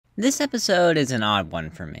This episode is an odd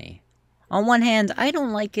one for me. On one hand, I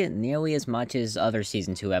don't like it nearly as much as other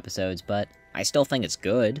Season 2 episodes, but I still think it's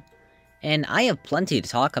good. And I have plenty to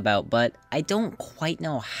talk about, but I don't quite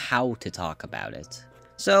know how to talk about it.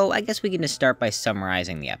 So I guess we can just start by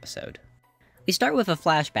summarizing the episode. We start with a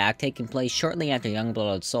flashback taking place shortly after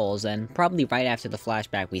Youngblood's Souls, and probably right after the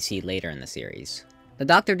flashback we see later in the series. The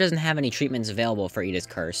doctor doesn't have any treatments available for Ida's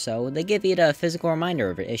curse, so they give Ida a physical reminder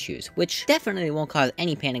of her issues, which definitely won't cause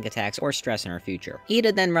any panic attacks or stress in her future.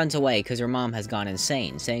 Ida then runs away because her mom has gone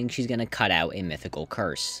insane, saying she's gonna cut out a mythical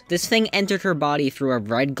curse. This thing entered her body through a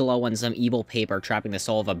red glow on some evil paper trapping the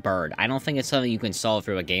soul of a bird. I don't think it's something you can solve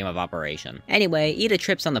through a game of Operation. Anyway, Ida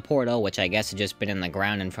trips on the portal, which I guess had just been in the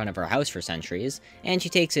ground in front of her house for centuries, and she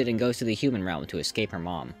takes it and goes to the human realm to escape her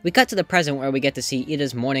mom. We cut to the present where we get to see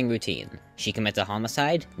Ida's morning routine. She commits a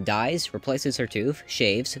homicide, dies, replaces her tooth,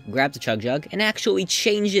 shaves, grabs a chug jug, and actually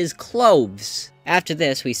changes clothes. After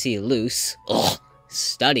this, we see Luce,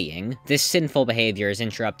 studying. This sinful behavior is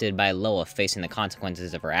interrupted by Lilith facing the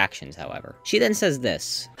consequences of her actions, however. She then says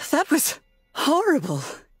this. That was horrible.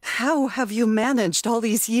 How have you managed all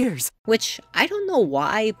these years? Which, I don't know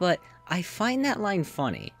why, but I find that line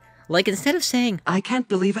funny. Like, instead of saying, I can't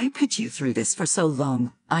believe I put you through this for so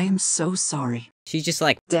long. I am so sorry. She's just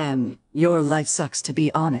like, damn, your life sucks, to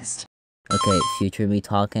be honest. Okay, future me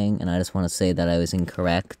talking, and I just want to say that I was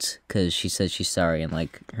incorrect, because she said she's sorry in,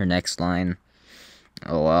 like, her next line.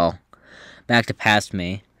 Oh well. Back to past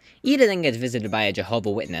me. Ida then gets visited by a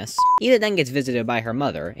Jehovah's Witness. Ida then gets visited by her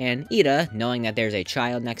mother, and Ida, knowing that there's a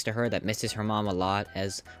child next to her that misses her mom a lot,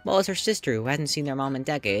 as well as her sister who hasn't seen their mom in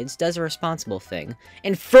decades, does a responsible thing,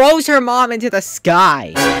 and throws her mom into the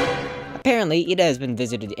sky! Apparently, Ida has been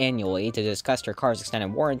visited annually to discuss her car's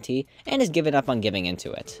extended warranty, and has given up on giving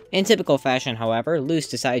into it. In typical fashion, however, Luce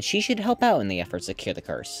decides she should help out in the efforts to cure the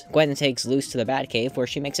curse. Gwen takes Luce to the Batcave, where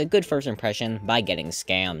she makes a good first impression by getting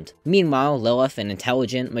scammed. Meanwhile, Lilith, an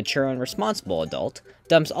intelligent, mature, and responsible adult,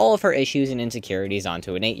 dumps all of her issues and insecurities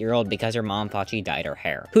onto an 8-year-old because her mom thought she dyed her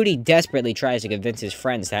hair. Hootie desperately tries to convince his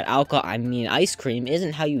friends that ice cream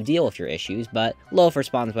isn't how you deal with your issues, but Lilith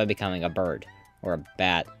responds by becoming a bird. Or a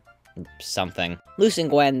bat. Something. Luce and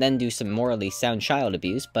Gwen then do some morally sound child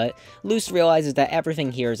abuse, but Luce realizes that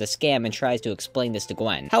everything here is a scam and tries to explain this to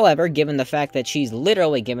Gwen. However, given the fact that she's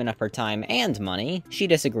literally given up her time and money, she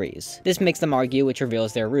disagrees. This makes them argue, which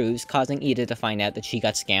reveals their ruse, causing Ida to find out that she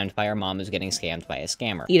got scammed by her mom who's getting scammed by a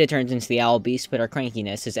scammer. Ida turns into the owl beast, but her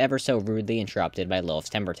crankiness is ever so rudely interrupted by Lilith's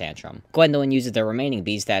temper tantrum. Gwendolyn uses the remaining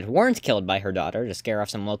beasts that weren't killed by her daughter to scare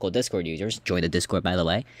off some local Discord users. Join the Discord, by the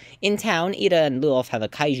way. In town, Ida and Lilith have a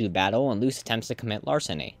kaiju battle, and Luce attempts to commit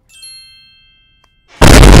larceny.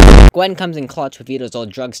 Gwen comes in clutch with Ida's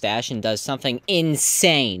old drug stash and does something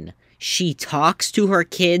insane. She talks to her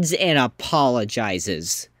kids and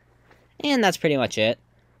apologizes. And that's pretty much it.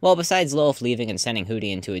 Well, besides Lilith leaving and sending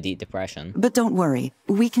Hootie into a deep depression. But don't worry,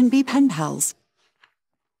 we can be pen pals.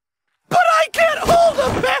 But I can't hold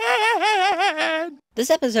a pen! This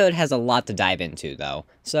episode has a lot to dive into, though,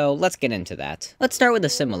 so let's get into that. Let's start with the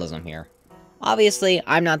symbolism here. Obviously,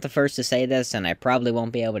 I'm not the first to say this, and I probably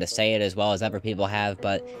won't be able to say it as well as other people have,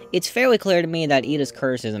 but it's fairly clear to me that Ida's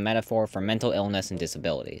curse is a metaphor for mental illness and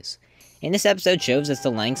disabilities. And this episode shows us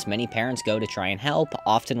the lengths many parents go to try and help,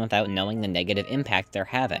 often without knowing the negative impact they're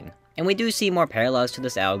having. And we do see more parallels to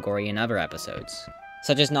this allegory in other episodes,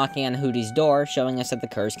 such as knocking on Hootie's door, showing us that the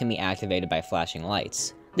curse can be activated by flashing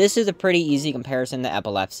lights. This is a pretty easy comparison to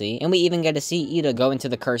epilepsy, and we even get to see Ida go into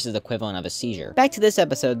the curse's equivalent of a seizure. Back to this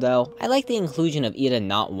episode though, I like the inclusion of Ida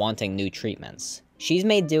not wanting new treatments. She's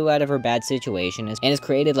made do out of her bad situation and has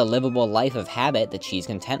created a livable life of habit that she's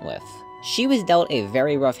content with. She was dealt a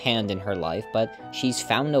very rough hand in her life, but she's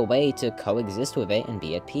found a way to coexist with it and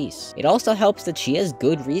be at peace. It also helps that she has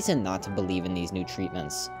good reason not to believe in these new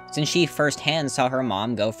treatments, since she firsthand saw her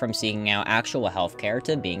mom go from seeking out actual healthcare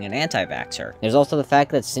to being an anti-vaxxer. There's also the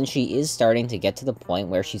fact that since she is starting to get to the point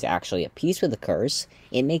where she's actually at peace with the curse,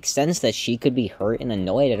 it makes sense that she could be hurt and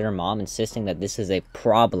annoyed at her mom insisting that this is a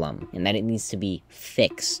problem, and that it needs to be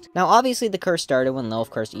fixed. Now obviously the curse started when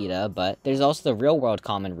Lilith cursed Ida, but there's also the real world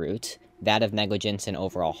common root, that of negligence and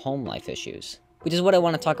overall home life issues, which is what I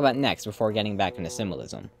want to talk about next before getting back into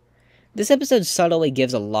symbolism. This episode subtly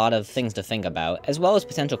gives a lot of things to think about, as well as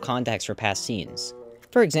potential context for past scenes.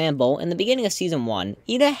 For example, in the beginning of Season 1,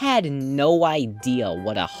 Ida had no idea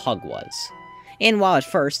what a hug was. And while at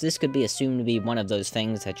first this could be assumed to be one of those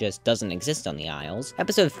things that just doesn't exist on the Isles,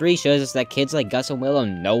 Episode 3 shows us that kids like Gus and Willow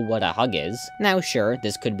know what a hug is. Now sure,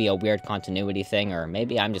 this could be a weird continuity thing, or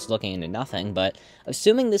maybe I'm just looking into nothing, but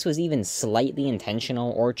assuming this was even slightly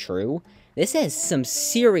intentional or true, This has some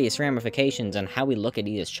serious ramifications on how we look at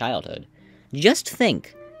Ida's childhood. Just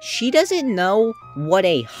think, she doesn't know what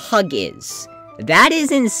a hug is. That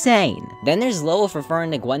is insane! Then there's Lilith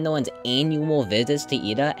referring to Gwendolyn's annual visits to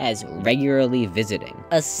Ida as regularly visiting.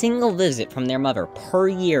 A single visit from their mother per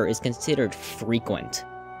year is considered frequent.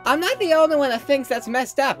 I'm not the only one that thinks that's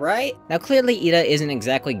messed up, right? Now clearly Ida isn't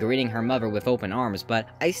exactly greeting her mother with open arms, but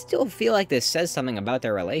I still feel like this says something about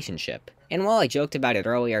their relationship. And while I joked about it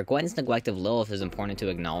earlier, Gwen's neglect of Lilith is important to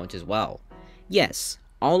acknowledge as well. Yes,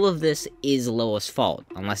 all of this is Lilith's fault,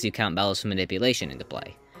 unless you count Bella's manipulation into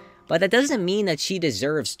play. But that doesn't mean that she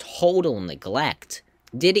deserves total neglect.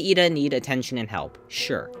 Did Ida need attention and help?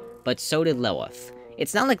 Sure, but so did Lilith.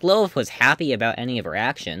 It's not like Lilith was happy about any of her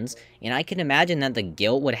actions, and I can imagine that the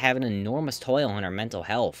guilt would have an enormous toll on her mental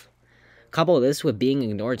health. Couple this with being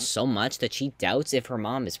ignored so much that she doubts if her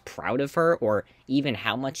mom is proud of her, or even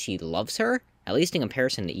how much she loves her, at least in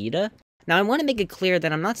comparison to Ida. Now I want to make it clear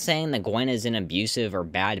that I'm not saying that Gwen is an abusive or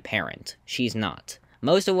bad parent. She's not.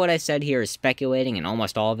 Most of what I said here is speculating, and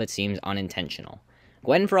almost all of it seems unintentional.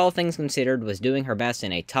 Gwen, for all things considered, was doing her best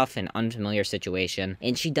in a tough and unfamiliar situation,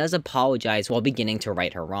 and she does apologize while beginning to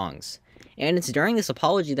right her wrongs. And it's during this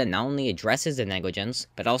apology that not only addresses the negligence,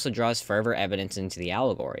 but also draws further evidence into the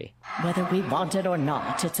allegory. Whether we want it or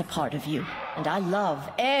not, it's a part of you. And I love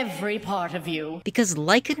every part of you. Because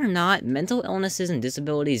like it or not, mental illnesses and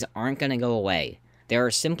disabilities aren't gonna go away. There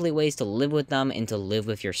are simply ways to live with them and to live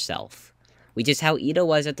with yourself. Which is how Ida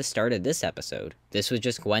was at the start of this episode. This was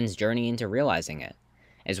just Gwen's journey into realizing it,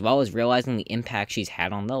 as well as realizing the impact she's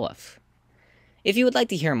had on Lilith. If you would like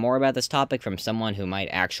to hear more about this topic from someone who might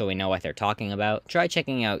actually know what they're talking about, try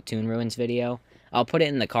checking out Toon Ruin's video. I'll put it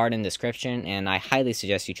in the card and description, and I highly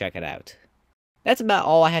suggest you check it out. That's about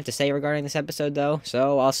all I have to say regarding this episode though,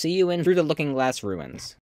 so I'll see you in Through the Looking Glass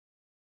Ruins.